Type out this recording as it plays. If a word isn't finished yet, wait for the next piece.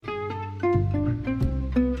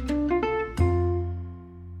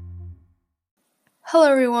Hello,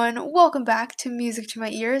 everyone. Welcome back to Music to My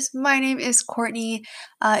Ears. My name is Courtney.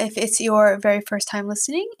 If it's your very first time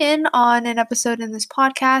listening in on an episode in this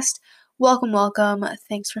podcast, welcome, welcome.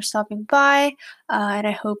 Thanks for stopping by, and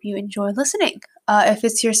I hope you enjoy listening. If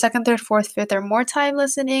it's your second, third, fourth, fifth, or more time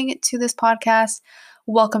listening to this podcast,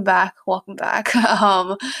 welcome back, welcome back.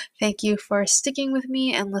 Thank you for sticking with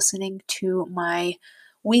me and listening to my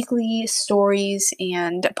weekly stories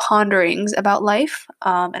and ponderings about life,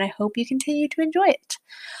 and I hope you continue to enjoy it.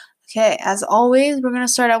 Okay, as always, we're going to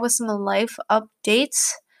start out with some life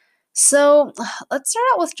updates. So let's start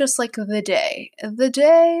out with just like the day. The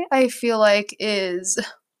day I feel like it's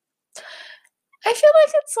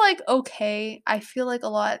like okay. I feel like a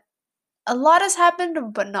lot has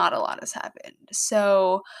happened, but not a lot has happened.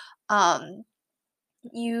 So, um,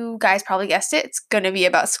 you guys probably guessed it. It's going to be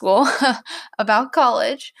about school, about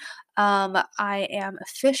college. I am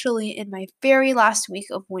officially in my very last week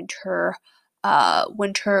of winter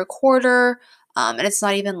quarter. And it's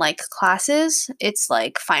not even like classes, it's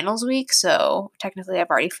like finals week. So technically, I've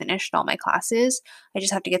already finished all my classes. I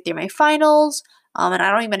just have to get through my finals. And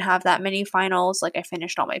I don't even have that many finals. Like, I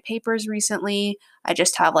finished all my papers recently. I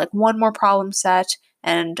just have like one more problem set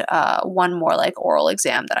and one more like oral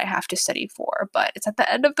exam that I have to study for. But it's at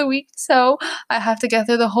the end of the week, so I have to get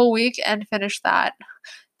through the whole week and finish that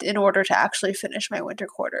in order to actually finish my winter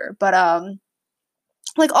quarter. But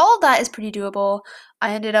like all of that is pretty doable.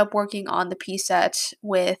 I ended up working on the P set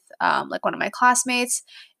with like one of my classmates.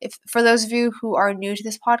 If for those of you who are new to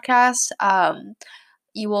this podcast,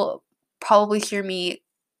 you will probably hear me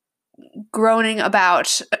groaning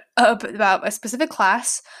about a specific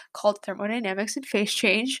class called thermodynamics and phase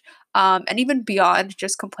change, and even beyond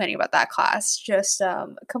just complaining about that class, just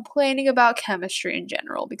complaining about chemistry in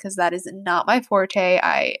general because that is not my forte.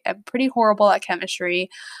 I am pretty horrible at chemistry.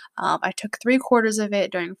 I took 3/4 of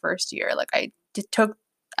it during first year. Like I took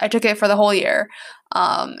it for the whole year,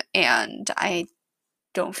 and I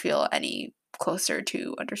don't feel any closer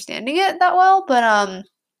to understanding it that well, but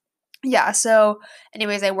yeah, so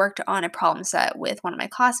anyways, I worked on a problem set with one of my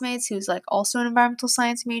classmates who's like also an environmental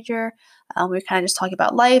science major. We were kind of just talking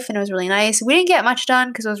about life and it was really nice. We didn't get much done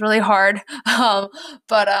because it was really hard. Um,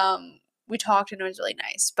 but we talked and it was really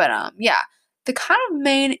nice. But yeah, the kind of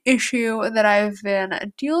main issue that I've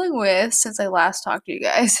been dealing with since I last talked to you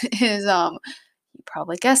guys is you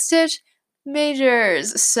probably guessed it,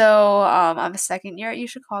 majors. So I'm a second year at U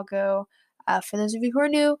Chicago. For those of you who are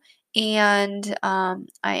new, and I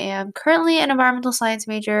am currently an environmental science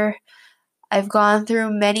major. I've gone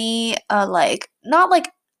through many, like, not like,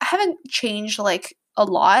 I haven't changed like a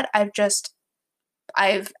lot.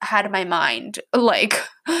 I've had my mind like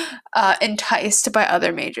enticed by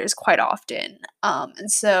other majors quite often. And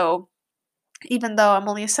so even though I'm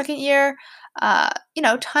only a second year,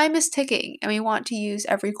 time is ticking and we want to use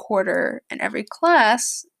every quarter and every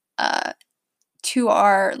class I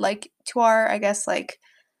guess, like,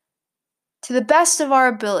 to the best of our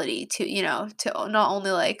ability to, to not only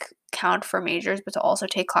like count for majors, but to also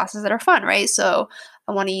take classes that are fun, right? So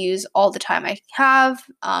I want to use all the time I have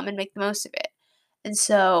and make the most of it. And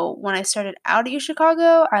so when I started out at U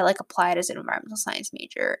Chicago, I like applied as an environmental science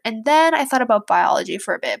major. And then I thought about biology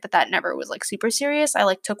for a bit, but that never was like super serious. I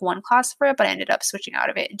like took one class for it, but I ended up switching out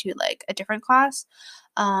of it into like a different class.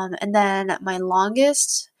 And then my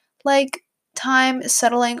longest like time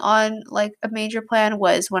settling on like a major plan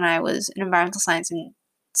was when I was an environmental science and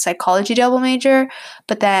psychology double major,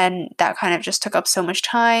 but then that kind of just took up so much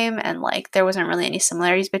time and like there wasn't really any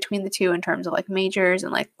similarities between the two in terms of like majors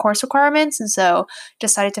and like course requirements, and so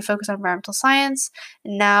decided to focus on environmental science.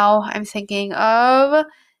 And now I'm thinking of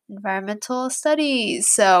environmental studies.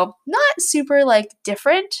 So not super like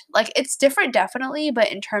different. Like it's different definitely, but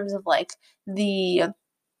the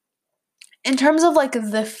in terms of like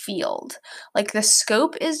the field, like the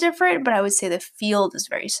scope is different, but I would say the field is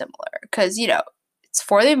very similar because, it's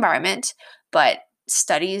for the environment, but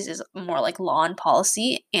studies is more like law and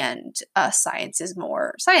policy, and science is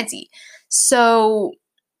more sciencey. So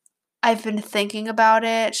I've been thinking about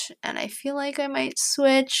it and I feel like I might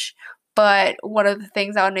switch. But one of the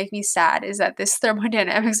things that would make me sad is that this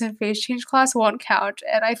thermodynamics and phase change class won't count.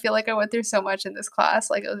 And I feel like I went through so much in this class.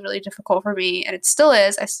 Like, it was really difficult for me, and it still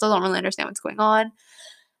is. I still don't really understand what's going on.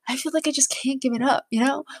 I feel like I just can't give it up, you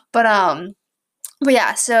know? But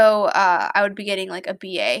yeah, so I would be getting like a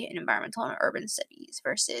BA in environmental and urban studies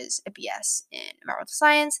versus a BS in environmental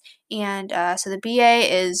science. And so the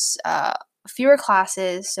BA is fewer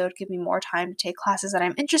classes, so it'd give me more time to take classes that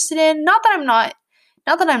I'm interested in. Not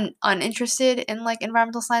that I'm uninterested in like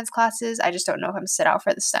environmental science classes. I just don't know if I'm set out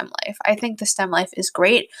for the STEM life. I think the STEM life is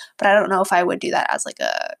great, but I don't know if I would do that as like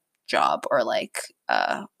a job or like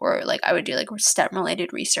or like I would do like STEM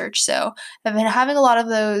related research. So I've been having a lot of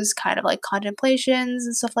those kind of like contemplations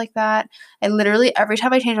and stuff like that. I literally, every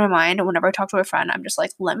time I change my mind, whenever I talk to a friend, I'm just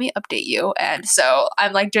like, let me update you. And so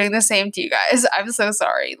I'm like doing the same to you guys. I'm so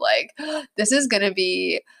sorry. Like, this is gonna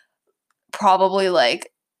be probably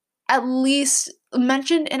like at least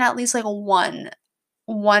mentioned in at least like one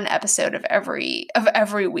episode of every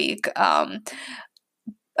week,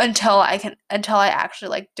 until I actually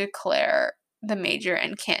like declare the major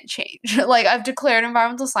and can't change. Like, I've declared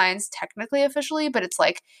environmental science technically officially, but it's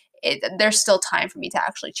like there's still time for me to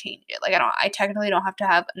actually change it. Like, I technically don't have to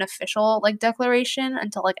have an official like declaration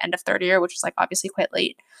until like end of third year, which is like obviously quite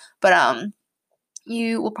late. But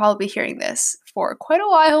you will probably be hearing this for quite a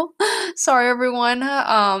while. Sorry, everyone.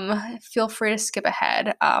 Feel free to skip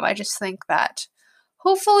ahead. I just think that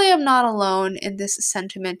hopefully I'm not alone in this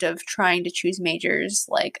sentiment of trying to choose majors.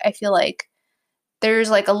 Like, I feel like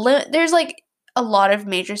there's like a lot of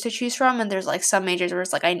majors to choose from, and there's like some majors where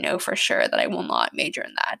it's like I know for sure that I will not major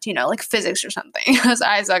in that, like physics or something, because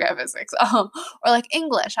I suck at physics. Or like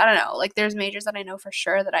English. I don't know. Like, there's majors that I know for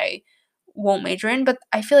sure that I won't major in, but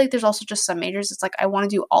I feel like there's also just some majors it's like I want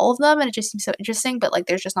to do all of them and it just seems so interesting, but like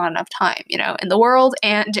there's just not enough time, in the world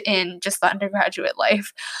and in just the undergraduate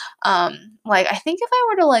life. Like, I think if I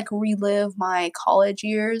were to like relive my college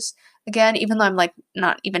years again, even though I'm like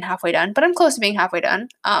not even halfway done, but I'm close to being halfway done,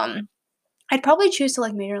 I'd probably choose to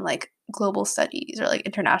like major in like global studies or like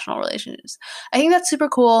international relations. I think that's super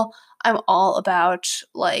cool. I'm all about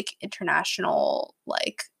like international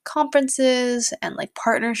like conferences and like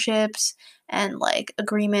partnerships and like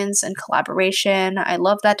agreements and collaboration. I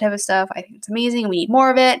love that type of stuff. I think it's amazing. We need more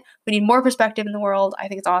of it. We need more perspective in the world. I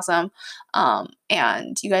think it's awesome.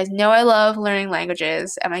 And you guys know I love learning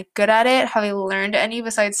languages. Am I good at it? Have I learned any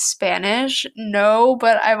besides Spanish? No,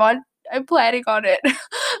 but I'm planning on it.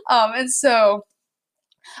 And so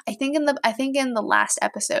I think in the last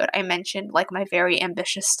episode I mentioned like my very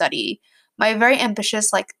ambitious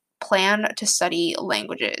like plan to study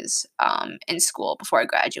languages in school before I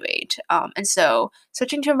graduate. And so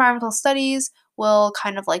switching to environmental studies will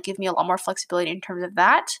kind of like give me a lot more flexibility in terms of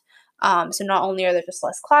that. So not only are there just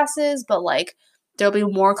less classes, but like there'll be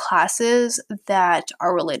more classes that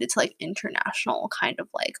are related to like international kind of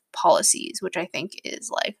like policies, which I think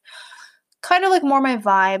is like kind of like more my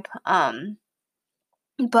vibe.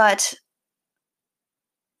 But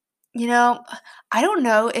you know, I don't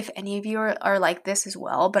know if any of you are like this as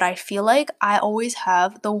well, but I feel like I always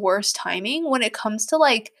have the worst timing when it comes to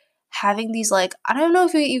like having these like I don't know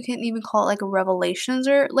if you can even call it like revelations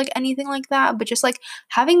or like anything like that, but just like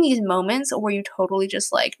having these moments where you totally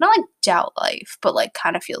just like not like doubt life, but like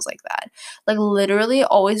kind of feels like that. Like literally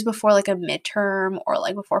always before like a midterm or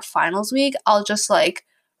like before finals week, I'll just like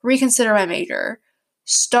reconsider my major,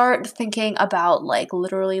 start thinking about like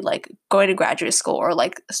literally like going to graduate school, or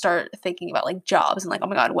like start thinking about like jobs and like, oh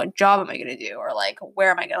my god, what job am I going to do, or like where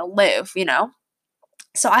am I going to live.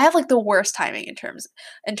 So I have like the worst timing in terms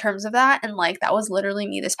of that, and like that was literally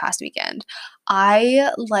me this past weekend. I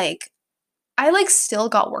like still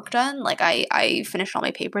got work done. Like I finished all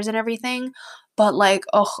my papers and everything. But like,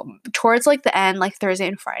 oh, towards like the end, like Thursday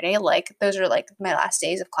and Friday, like those are like my last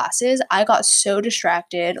days of classes. I got so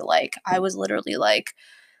distracted. Like I was literally like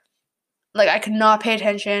I could not pay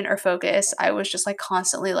attention or focus. I was just like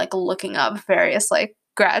constantly like looking up various like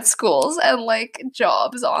grad schools and like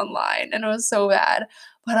jobs online, and it was so bad.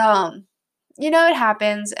 But it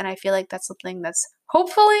happens, and I feel like that's something that's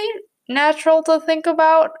hopefully natural to think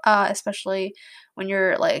about, especially when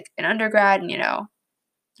you're like an undergrad and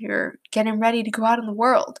you're getting ready to go out in the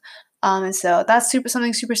world. And so that's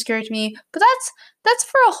something super scary to me. But that's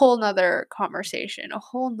for a whole nother conversation, a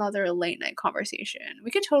whole nother late night conversation. We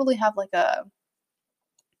could totally have like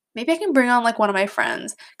maybe I can bring on like one of my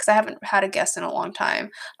friends because I haven't had a guest in a long time.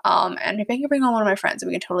 And maybe I can bring on one of my friends and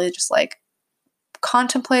we can totally just like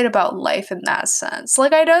contemplate about life in that sense.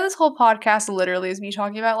 Like, I know this whole podcast literally is me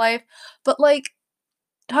talking about life, but like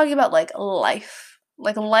talking about like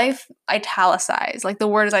life italicized, like the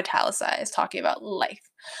word is italicized, talking about life.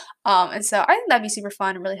 And so I think that'd be super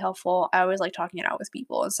fun and really helpful. I always like talking it out with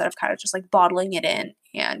people instead of kind of just like bottling it in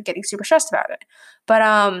and getting super stressed about it.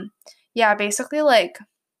 But yeah, basically like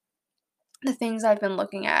the things I've been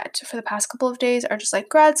looking at for the past couple of days are just like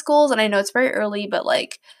grad schools, and I know it's very early, but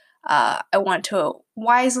like I want to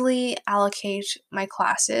wisely allocate my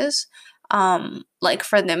classes, like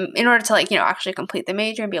for them in order to like actually complete the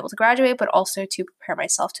major and be able to graduate, but also to prepare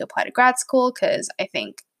myself to apply to grad school because I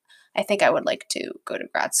think I would like to go to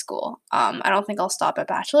grad school. I don't think I'll stop at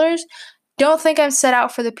bachelor's. don't think I'm set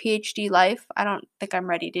out for the PhD life. I don't think I'm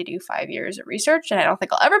ready to do 5 years of research, and I don't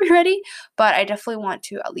think I'll ever be ready, but I definitely want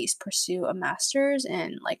to at least pursue a master's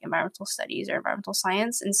in like environmental studies or environmental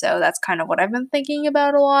science. And so that's kind of what I've been thinking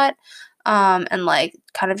about a lot. And like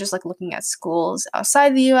kind of just like looking at schools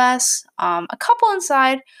outside the US, a couple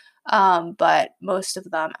inside, but most of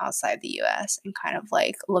them outside the US, and kind of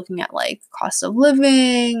like looking at like cost of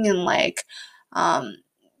living and like um,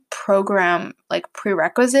 program like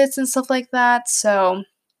prerequisites and stuff like that. So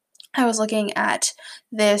I was looking at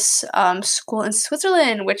this school in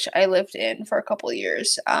Switzerland, which I lived in for a couple of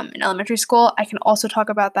years in elementary school. I can also talk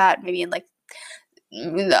about that maybe in like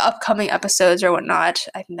the upcoming episodes or whatnot.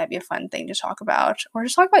 I think that'd be a fun thing to talk about, or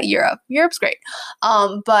just talk about Europe. Europe's great.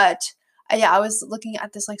 But yeah, I was looking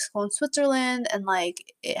at this like school in Switzerland, and like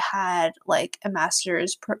it had like a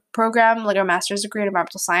master's program, like a master's degree in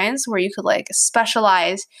environmental science, where you could like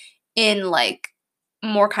specialize in like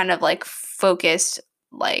more kind of like focused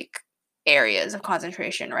like areas of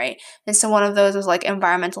concentration, right? And so one of those was like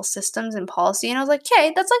environmental systems and policy, and I was like,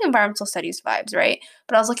 okay, that's like environmental studies vibes, right?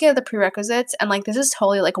 But I was looking at the prerequisites, and like this is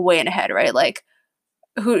totally like way in ahead, right? Like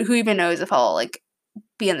who even knows if I'll like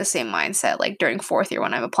be in the same mindset like during fourth year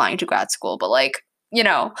when I'm applying to grad school, but like,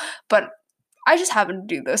 but I just happen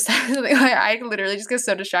to do those types of things. Like I literally just get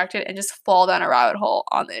so distracted and just fall down a rabbit hole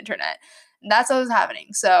on the internet. And that's what was happening.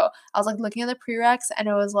 So I was like looking at the prereqs, and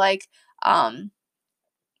it was like,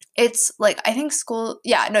 it's like I think school,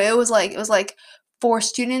 yeah, no, it was like for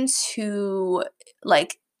students who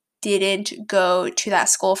like didn't go to that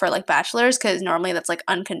school for like bachelor's, because normally that's like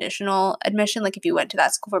unconditional admission. Like if you went to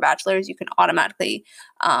that school for bachelor's, you can automatically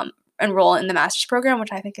enroll in the master's program,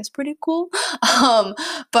 which I think is pretty cool. um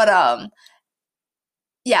but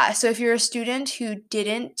yeah, so if you're a student who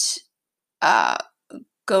didn't uh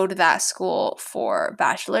go to that school for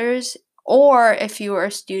bachelor's, or if you were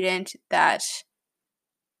a student that,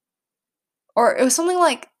 or it was something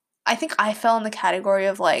like, I think I fell in the category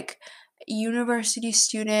of like university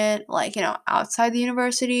student, like, outside the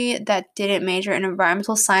university that didn't major in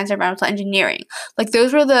environmental science or environmental engineering. Like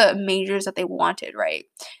those were the majors that they wanted, right?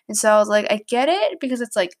 And so I was like, I get it because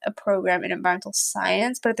it's like a program in environmental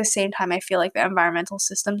science, but at the same time, I feel like the environmental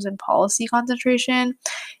systems and policy concentration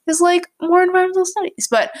is like more environmental studies.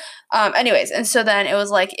 But anyways, and so then it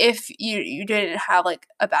was like if you didn't have like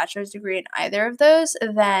a bachelor's degree in either of those,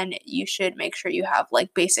 then you should make sure you have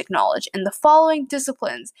like basic knowledge in the following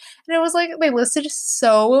disciplines. And it was like they listed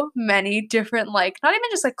so many different, like not even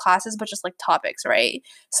just like classes, but just like topics, right?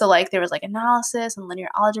 So like there was like analysis and linear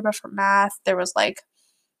algebra for math. There was like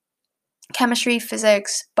chemistry,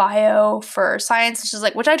 physics, bio for science,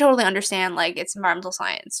 which I totally understand. Like it's environmental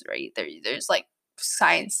science, right? There's like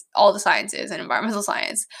science, all the sciences and environmental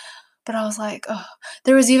science. But I was like, oh,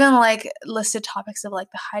 there was even like listed topics of like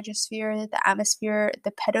the hydrosphere, the atmosphere,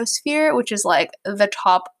 the pedosphere, which is like the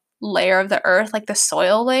top layer of the earth, like the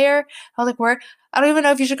soil layer. I was like, where? I don't even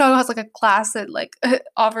know if Chicago has like a class that like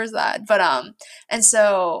offers that. But and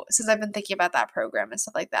so since I've been thinking about that program and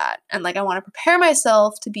stuff like that, and like I want to prepare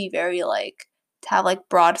myself to be very like to have like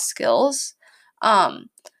broad skills, um,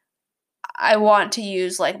 I want to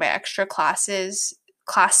use like my extra class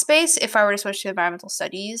space if I were to switch to environmental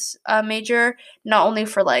studies major, not only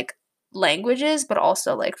for like languages, but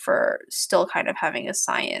also like for still kind of having a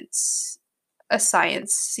sciencey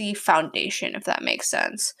foundation, if that makes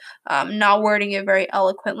sense. Not wording it very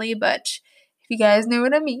eloquently, but if you guys know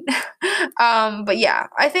what I mean. But yeah,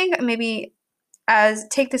 I think maybe as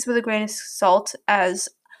take this with a grain of salt, as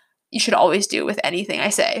you should always do with anything I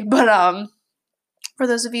say. But for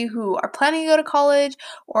those of you who are planning to go to college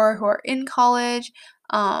or who are in college,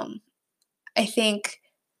 um, I think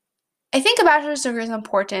a bachelor's degree is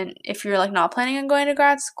important if you're like not planning on going to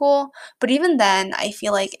grad school. But even then, I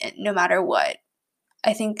feel like no matter what,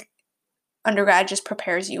 I think undergrad just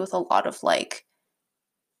prepares you with a lot of like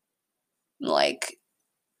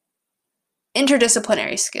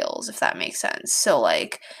interdisciplinary skills, if that makes sense. So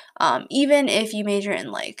like even if you major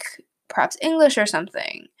in like perhaps English or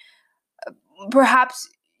something, perhaps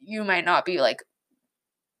you might not be like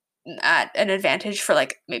at an advantage for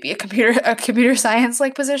like maybe a computer science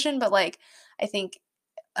like position, but like I think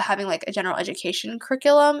having like a general education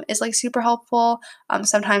curriculum is like super helpful.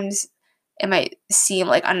 Sometimes it might seem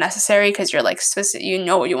like unnecessary because you're like you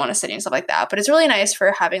know what you want to study and stuff like that, but it's really nice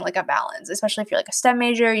for having like a balance, especially if you're like a STEM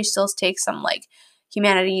major. You still take some like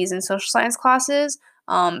humanities and social science classes.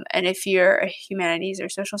 And if you're a humanities or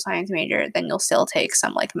social science major, then you'll still take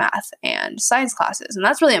some like math and science classes. And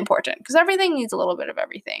that's really important because everything needs a little bit of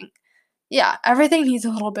everything. Yeah, everything needs a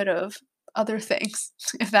little bit of other things,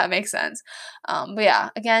 if that makes sense. But yeah,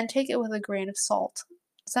 again, take it with a grain of salt.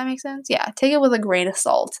 Does that make sense? Yeah, take it with a grain of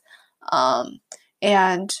salt. Um,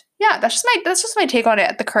 and yeah, that's just my take on it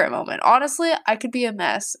at the current moment. Honestly, I could be a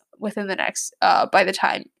mess within the next by the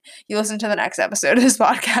time you listen to the next episode of this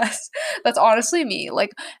podcast. That's honestly me.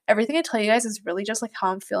 Like everything I tell you guys is really just like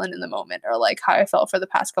how I'm feeling in the moment or like how I felt for the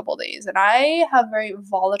past couple days. And I have very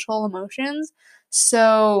volatile emotions.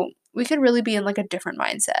 So we could really be in like a different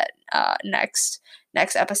mindset next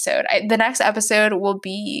episode. The next episode will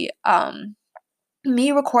be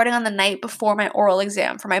me recording on the night before my oral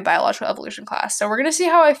exam for my biological evolution class. So we're gonna see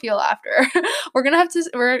how I feel after. We're gonna see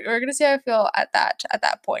how I feel at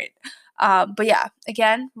that point. But yeah,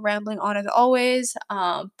 again, rambling on as always.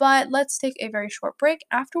 But let's take a very short break.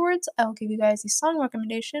 Afterwards, I'll give you guys the song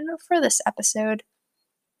recommendation for this episode.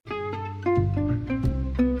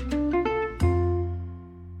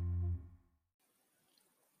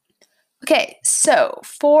 Okay, so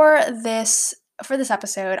for this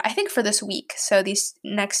episode, I think for this week, so this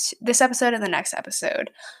episode and the next episode,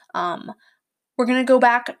 um, we're gonna go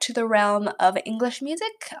back to the realm of English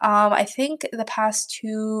music. I think the past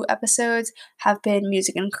 2 episodes have been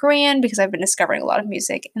music in Korean because I've been discovering a lot of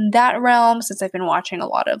music in that realm since I've been watching a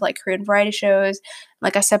lot of like Korean variety shows.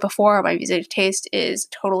 Like I said before, my music taste is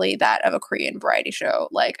totally that of a Korean variety show.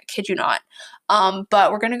 Like, I kid you not.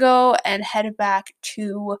 But we're gonna go and head back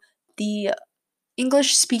to the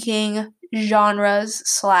English speaking genres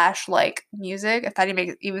slash like music, if that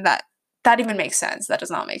even makes sense. That does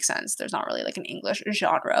not make sense. There's not really like an English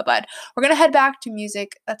genre, but we're gonna head back to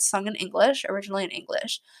music that's sung in English, originally in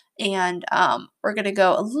English, and we're gonna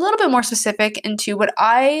go a little bit more specific into what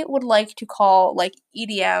I would like to call like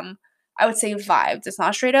EDM. I would say vibes. It's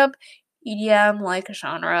not straight up EDM like a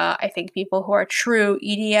genre. I think people who are true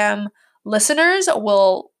EDM listeners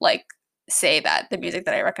will like say that the music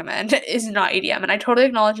that I recommend is not EDM, and I totally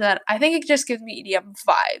acknowledge that. I think it just gives me EDM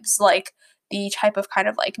vibes, like the type of kind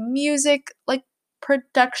of like music, like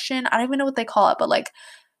production. I don't even know what they call it, but like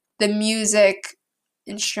the music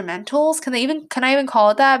instrumentals. Can I even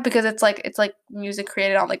call it that? Because it's like music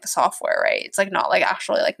created on like the software, right? It's like not like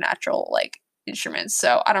actually like natural like instruments.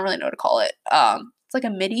 So I don't really know what to call it. It's like a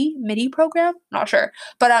MIDI program. Not sure.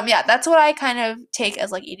 But yeah, that's what I kind of take as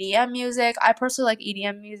like EDM music. I personally like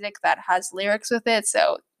EDM music that has lyrics with it,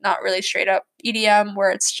 so not really straight up EDM where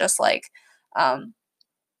it's just like um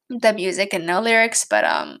the music and no lyrics, but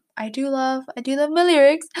I do love my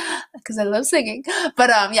lyrics because I love singing. But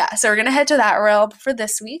yeah, so we're gonna head to that realm for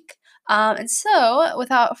this week. And so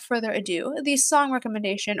without further ado, the song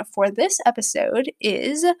recommendation for this episode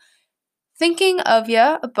is Thinking of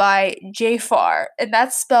Ya by Jafar, and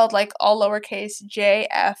that's spelled like all lowercase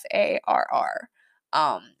Jfarr.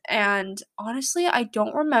 And honestly, I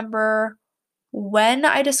don't remember when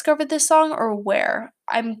I discovered this song or where.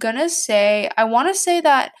 I want to say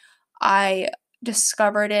that I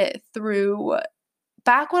discovered it through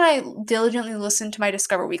back when I diligently listened to my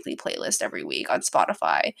Discover Weekly playlist every week on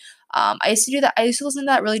Spotify. I used to do that. I used to listen to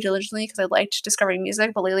that really diligently because I liked discovering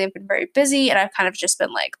music, but lately I've been very busy and I've kind of just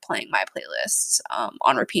been like playing my playlists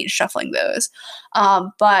on repeat and shuffling those.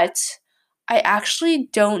 But I actually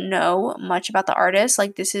don't know much about the artist.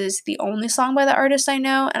 Like, this is the only song by the artist I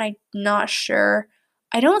know, and I'm not sure.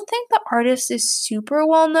 I don't think the artist is super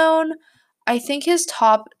well known. I think his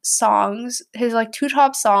like 2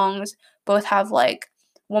 top songs, both have like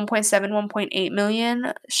 1.7, 1.8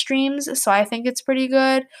 million streams, so I think it's pretty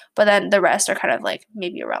good. But then the rest are kind of like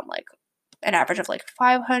maybe around like an average of like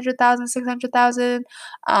 500,000, 600,000.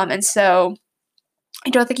 And so I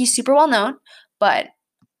don't think he's super well known, but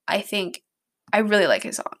I think I really like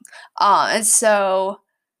his song. And so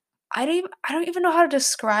I don't even know how to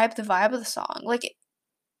describe the vibe of the song.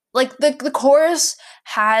 Like the chorus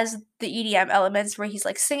has the EDM elements where he's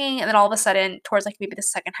like singing, and then all of a sudden towards like maybe the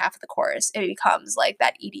second half of the chorus it becomes like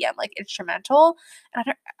that EDM like instrumental.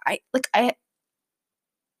 And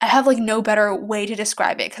I have like no better way to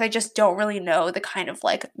describe it because I just don't really know the kind of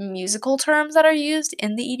like musical terms that are used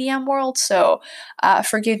in the EDM world. So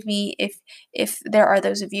forgive me if there are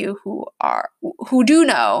those of you who do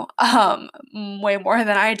know way more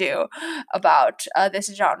than I do about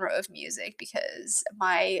this genre of music, because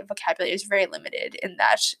my vocabulary is very limited in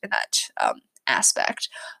that aspect.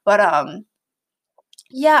 But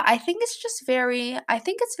yeah, I think it's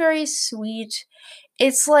very sweet.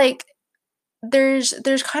 It's like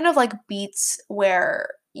there's kind of like beats where,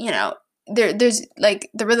 there's like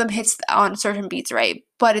the rhythm hits on certain beats, right?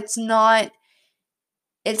 But it's not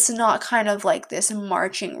kind of like this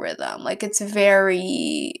marching rhythm. Like it's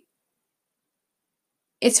very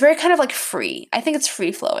kind of like free. I think it's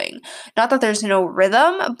free flowing. Not that there's no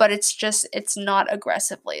rhythm, but it's not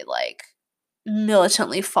aggressively like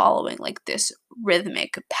militantly following like this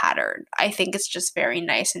rhythmic pattern. I think it's just very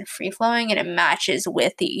nice and free flowing, and it matches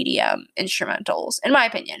with the EDM instrumentals, in my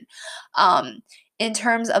opinion. In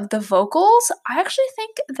terms of the vocals, I actually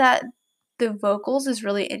think that the vocals is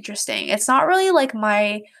really interesting. It's not really like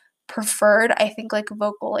my preferred, I think, like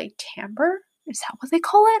vocal like timbre. Is that what they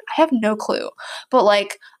call it? I have no clue. But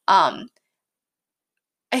like I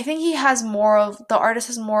think the artist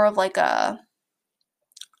has more of like a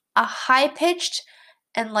high pitched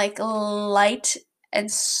and like light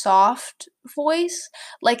and soft voice.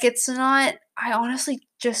 Like it's not, I honestly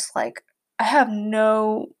just like, I have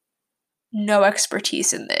no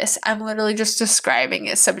expertise in this. I'm literally just describing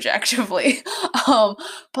it subjectively. um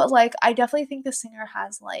but like I definitely think the singer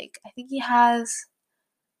has like, I think he has,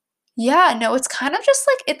 yeah, no, it's kind of just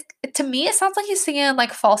like to me it sounds like he's singing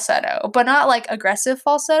like falsetto, but not like aggressive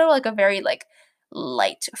falsetto, like a very like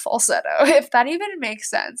light falsetto, if that even makes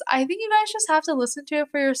sense. I think you guys just have to listen to it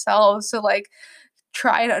for yourselves to like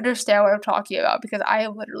try and understand what I'm talking about, because I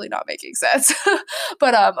am literally not making sense.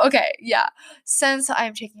 But okay, yeah. Since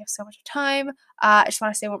I'm taking up so much time, I just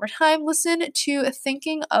want to say one more time, listen to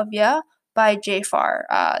Thinking of Ya by Jafar.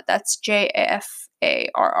 That's Jafarr.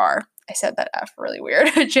 I said that F really weird.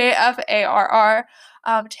 Jaffarr.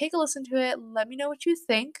 Take a listen to it. Let me know what you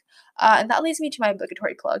think. And that leads me to my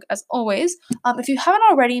obligatory plug, as always. If you haven't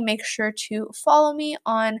already, make sure to follow me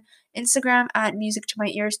on Instagram at Music to My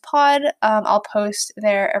Ears Pod. I'll post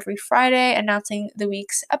there every Friday announcing the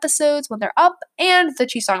week's episodes when they're up and the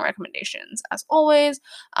 2 song recommendations. As always,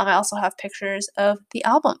 I also have pictures of the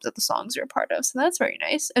albums that the songs are a part of, so that's very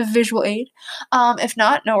nice. A visual aid. If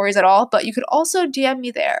not, no worries at all, but you could also DM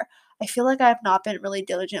me there. I feel like I have not been really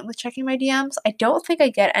diligent with checking my DMs. I don't think I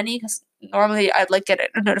get any, because normally I'd like get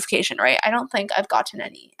a notification, right? I don't think I've gotten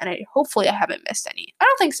any, and hopefully I haven't missed any. I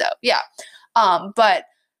don't think so. Yeah. But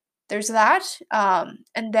there's that.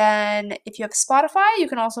 And then if you have Spotify, you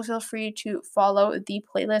can also feel free to follow the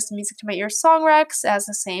playlist Music to My Ears Song Recs, as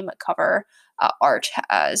the same cover art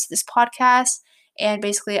as this podcast. And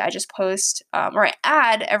basically, I just post or I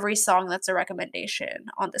add every song that's a recommendation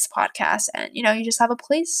on this podcast. And, you just have a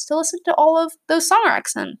place to listen to all of those song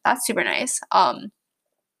recs, and that's super nice.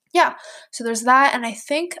 Yeah, so there's that, and I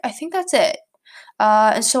think that's it.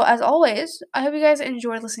 And so, as always, I hope you guys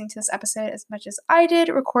enjoyed listening to this episode as much as I did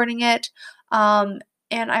recording it. And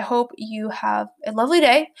I hope you have a lovely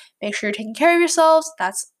day. Make sure you're taking care of yourselves.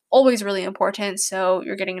 That's always really important. So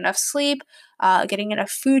you're getting enough sleep, getting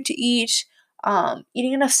enough food to eat,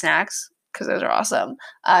 eating enough snacks, because those are awesome.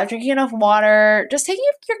 Drinking enough water, just taking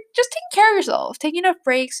care of yourself, taking enough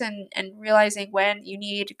breaks, and realizing when you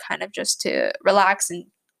need kind of just to relax and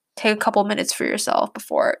take a couple minutes for yourself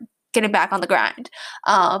before getting back on the grind.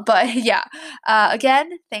 But yeah,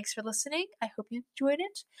 again, thanks for listening. I hope you enjoyed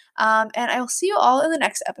it. And I will see you all in the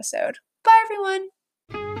next episode. Bye, everyone.